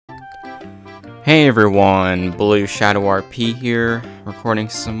Hey everyone, Blue Shadow RP here, recording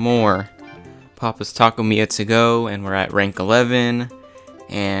some more Papa's Taco Mia to go, and we're at rank 11,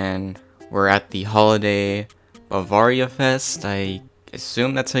 and we're at the holiday BavariaFest. I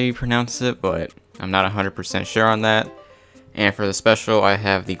assume that's how you pronounce it, but I'm not 100% sure on that. And for the special, I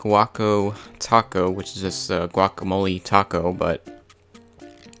have the Guaco Taco, which is just a guacamole taco, but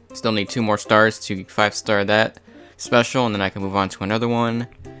still need 2 more stars to 5-star that special, and then I can move on to another one.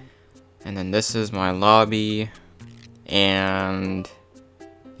 And then this is my lobby, and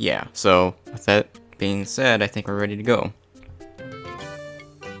yeah, so with that being said, I think we're ready to go.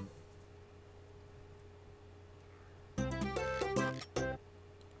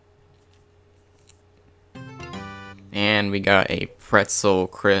 And we got a pretzel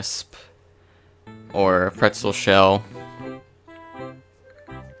crisp, or a pretzel shell.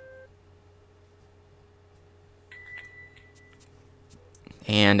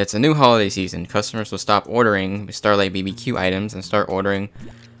 And it's a new holiday season. Customers will stop ordering Starlight BBQ items and start ordering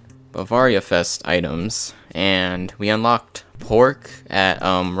BavariaFest items. And we unlocked pork at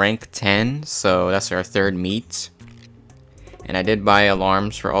rank 10, so that's our 3rd meat. And I did buy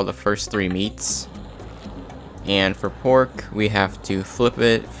alarms for all the first 3 meats. And for pork, we have to flip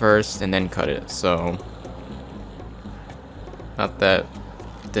it first and then cut it, so not that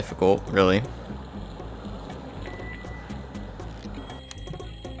difficult, really.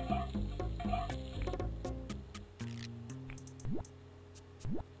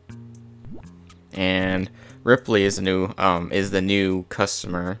 And Ripley is the new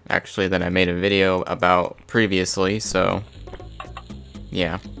customer, actually, that I made a video about previously, so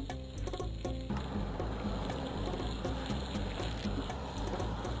yeah.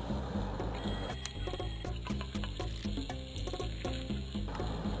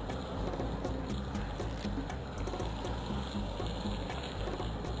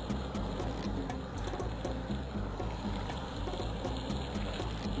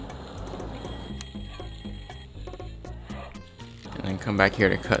 And then come back here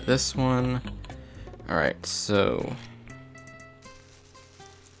to cut this one. Alright, so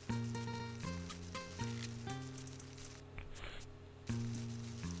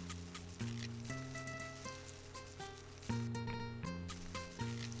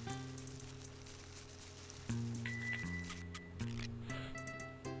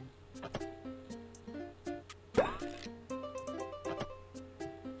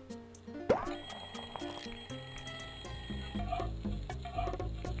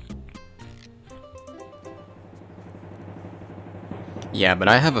yeah, but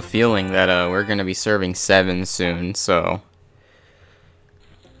I have a feeling that we're gonna be serving 7 soon, so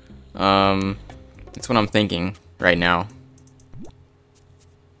that's what I'm thinking right now.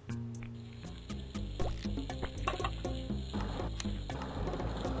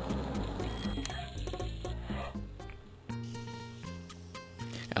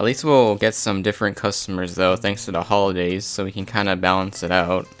 At least we'll get some different customers though, thanks to the holidays, so we can kind of balance it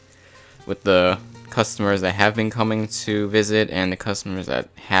out with the customers that have been coming to visit and the customers that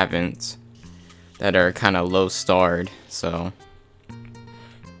haven't, that are kind of low starred, so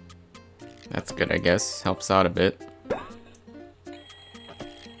that's good, I guess. Helps out a bit.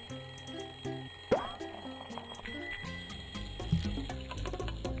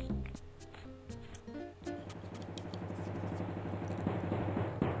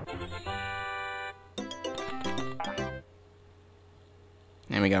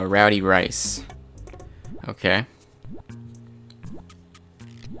 And we got Rowdy Rice. Okay.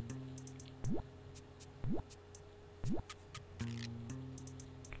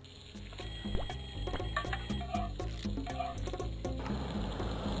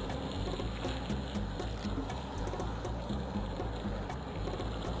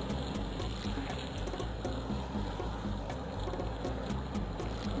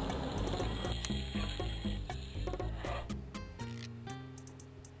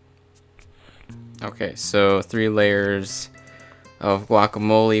 Okay, so 3 layers of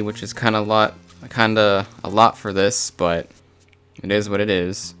guacamole, which is kinda a lot for this, but it is what it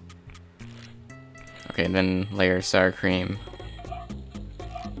is. Okay, then layer of sour cream.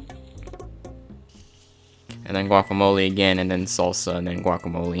 And then guacamole again, and then salsa, and then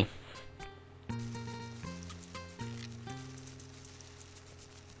guacamole.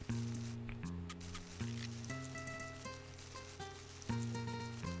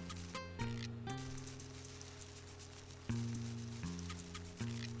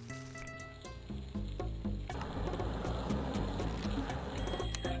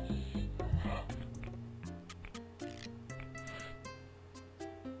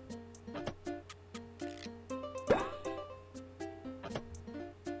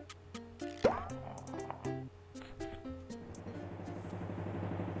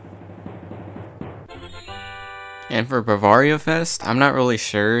 And for BavariaFest, I'm not really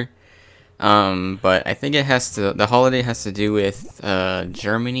sure. But I think the holiday has to do with,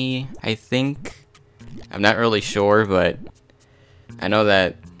 Germany, I think. I'm not really sure, but I know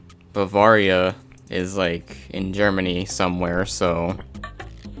that Bavaria is, like, in Germany somewhere, so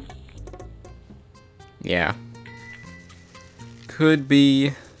yeah. Could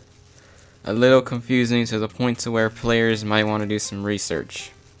be a little confusing to the point to where players might want to do some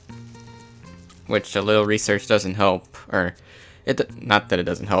research. Which a little research doesn't help, or not that it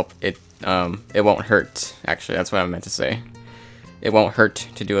doesn't help, it won't hurt, actually, that's what I meant to say. It won't hurt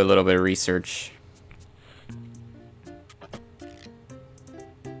to do a little bit of research.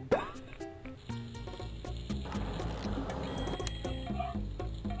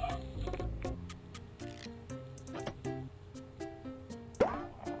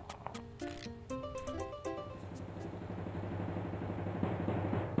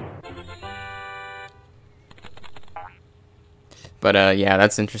 But yeah,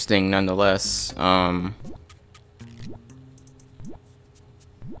 that's interesting nonetheless. Yeah,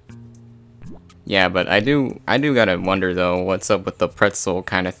 but I do gotta wonder though, what's up with the pretzel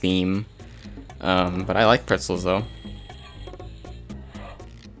kind of theme. But I like pretzels though.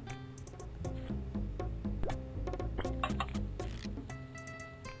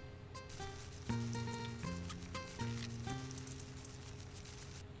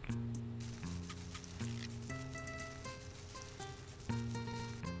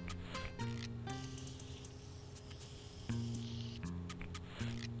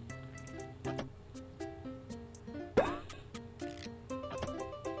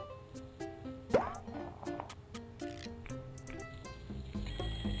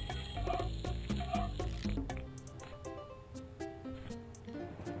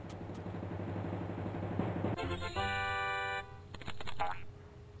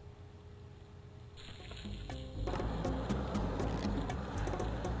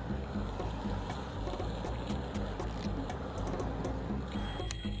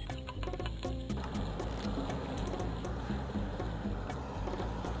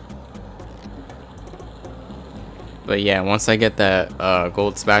 But yeah, once I get that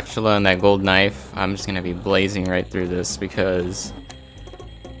gold spatula and that gold knife, I'm just gonna be blazing right through this because,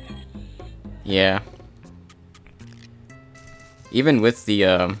 yeah. Even with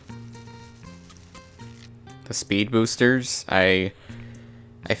the speed boosters, I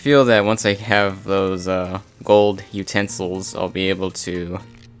feel that once I have those gold utensils, I'll be able to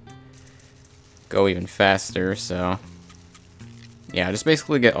go even faster. So yeah, just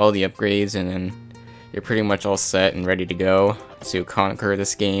basically get all the upgrades and then you're pretty much all set and ready to go to conquer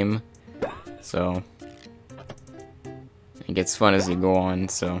this game. So it gets fun as you go on,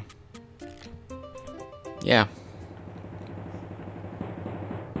 so yeah.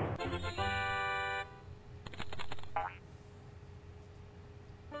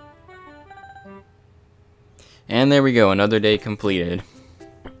 And there we go, another day completed.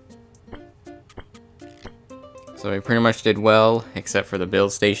 So we pretty much did well, except for the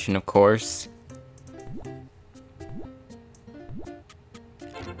build station, of course.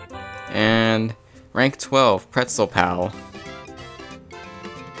 And rank 12, Pretzel Pal.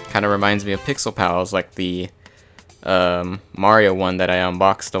 Kind of reminds me of Pixel Pals, like the Mario one that I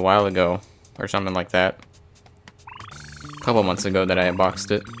unboxed a while ago, or something like that. A couple months ago that I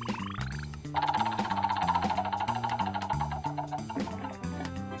unboxed it.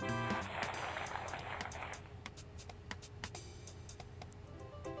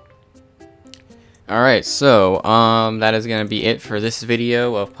 Alright, so, that is gonna be it for this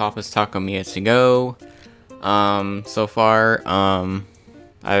video of Papa's Taco Mia to Go. So far,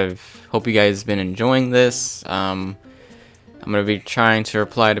 I hope you guys been enjoying this. I'm gonna be trying to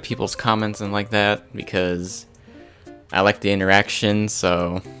reply to people's comments and like that, because I like the interaction,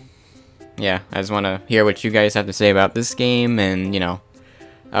 so, yeah, I just wanna hear what you guys have to say about this game, and, you know,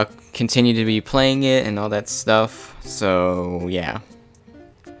 I'll continue to be playing it and all that stuff, so, yeah.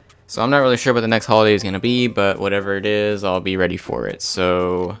 So I'm not really sure what the next holiday is going to be, but whatever it is, I'll be ready for it.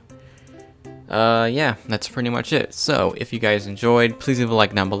 So, yeah, that's pretty much it. So, if you guys enjoyed, please leave a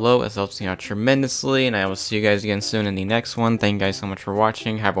like down below. It helps me out tremendously, and I will see you guys again soon in the next one. Thank you guys so much for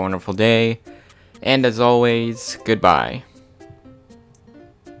watching. Have a wonderful day. And as always, goodbye.